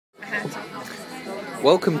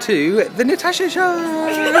Welcome to the Natasha Show!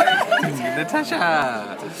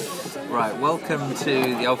 Natasha! Right, welcome to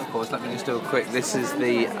the Alpha course. Let me just do a quick. This is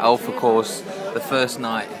the Alpha course, the first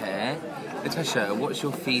night here. Natasha, what's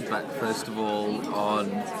your feedback, first of all, on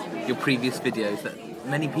your previous videos that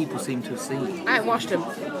many people seem to have seen? I ain't watched them.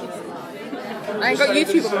 I ain't got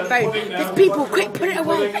YouTube on my phone. There's people, quick, put it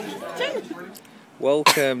away!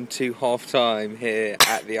 Welcome to half time here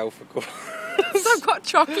at the Alpha course. I've got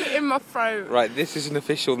chocolate in my throat. Right, this is an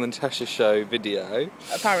official Natasha Show video.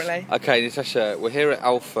 Apparently. Okay, Natasha, we're here at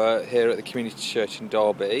Alpha, here at the community church in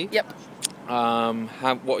Derby. Yep.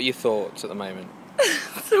 What are your thoughts at the moment?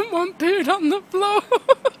 Someone pooed on the floor.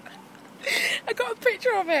 I got a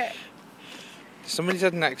picture of it. Somebody's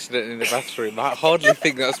had an accident in the bathroom. I hardly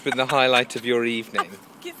think that's been the highlight of your evening.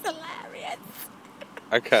 It's hilarious.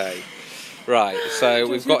 Okay. Right, so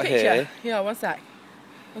we've got here... Yeah, one sec.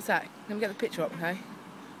 One sec. Let me get the picture up, okay?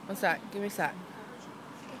 One sec. Give me a sec.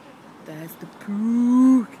 There's the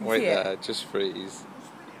poo. Wait there, just freeze.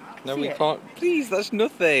 No, See we it? can't. Please, that's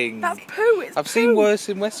nothing. That's poo. It's I've poo. seen worse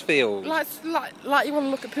in Westfield. Like you want to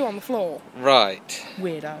look at poo on the floor. Right.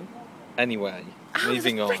 Weirdo. Anyway,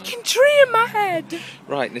 moving on. There's a freaking tree in my head.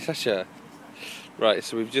 Right, Natasha. Right,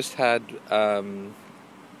 so we've just had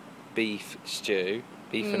beef stew,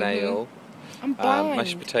 beef and ale. I'm blind.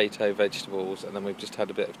 Mashed potato, vegetables, and then we've just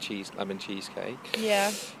had a bit of lemon cheesecake.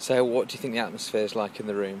 Yeah. So what do you think the atmosphere's like in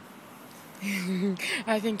the room?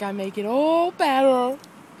 I think I make it all better.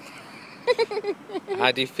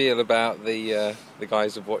 How do you feel about the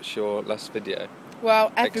guys who've watched your last video?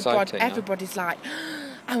 Well, Exciting, everybody's like,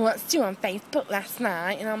 I watched you on Facebook last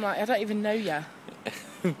night, and I'm like, I don't even know you.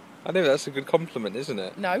 I know that's a good compliment, isn't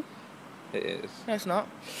it? No. It is. No, it's not.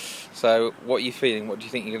 So, what are you feeling? What do you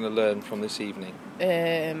think you're going to learn from this evening?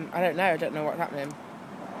 I don't know. I don't know what's happening.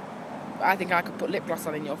 But I think I could put lip gloss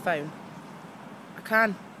on in your phone. I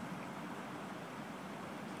can.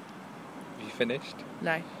 Have you finished?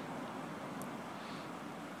 No.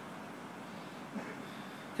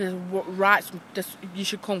 You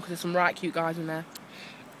should come because there's some right cute guys in there.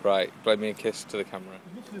 Right, blow me a kiss to the camera.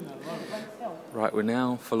 Right, we're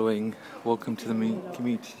now following Welcome to the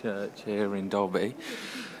Community Church here in Derby.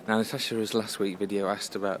 Now, Natasha's last week video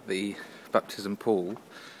asked about the baptism pool,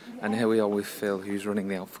 and here we are with Phil, who's running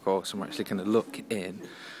the Alpha course, and we're actually going to look in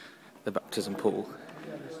the baptism pool.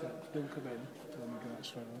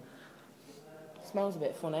 Smells a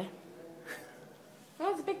bit funny. Oh,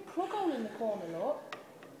 there's a big plug hole in the corner, look.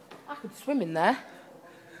 I could swim in there.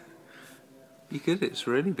 You could, it's a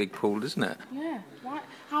really big pool, isn't it? Yeah. Why?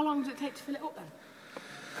 How long does it take to fill it up then?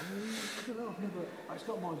 I don't know, it's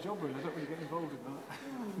not my job really, I don't really get involved in that.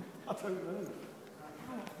 I don't know.